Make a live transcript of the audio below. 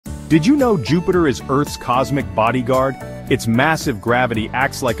Did you know Jupiter is Earth's cosmic bodyguard? Its massive gravity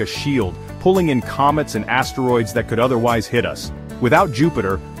acts like a shield, pulling in comets and asteroids that could otherwise hit us. Without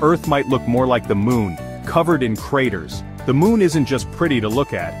Jupiter, Earth might look more like the moon, covered in craters. The moon isn't just pretty to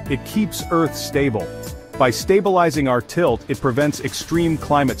look at, it keeps Earth stable. By stabilizing our tilt, it prevents extreme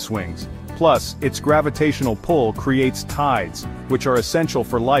climate swings. Plus, its gravitational pull creates tides, which are essential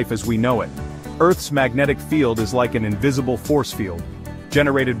for life as we know it. Earth's magnetic field is like an invisible force field.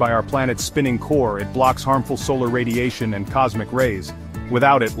 Generated by our planet's spinning core, it blocks harmful solar radiation and cosmic rays.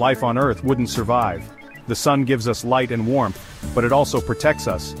 Without it, life on Earth wouldn't survive. The sun gives us light and warmth, but it also protects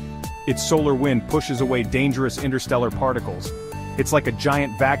us. Its solar wind pushes away dangerous interstellar particles. It's like a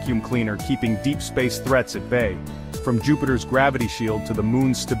giant vacuum cleaner keeping deep space threats at bay. From Jupiter's gravity shield to the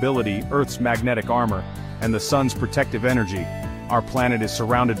moon's stability, Earth's magnetic armor, and the sun's protective energy, our planet is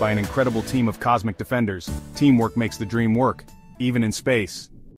surrounded by an incredible team of cosmic defenders. Teamwork makes the dream work, even in space.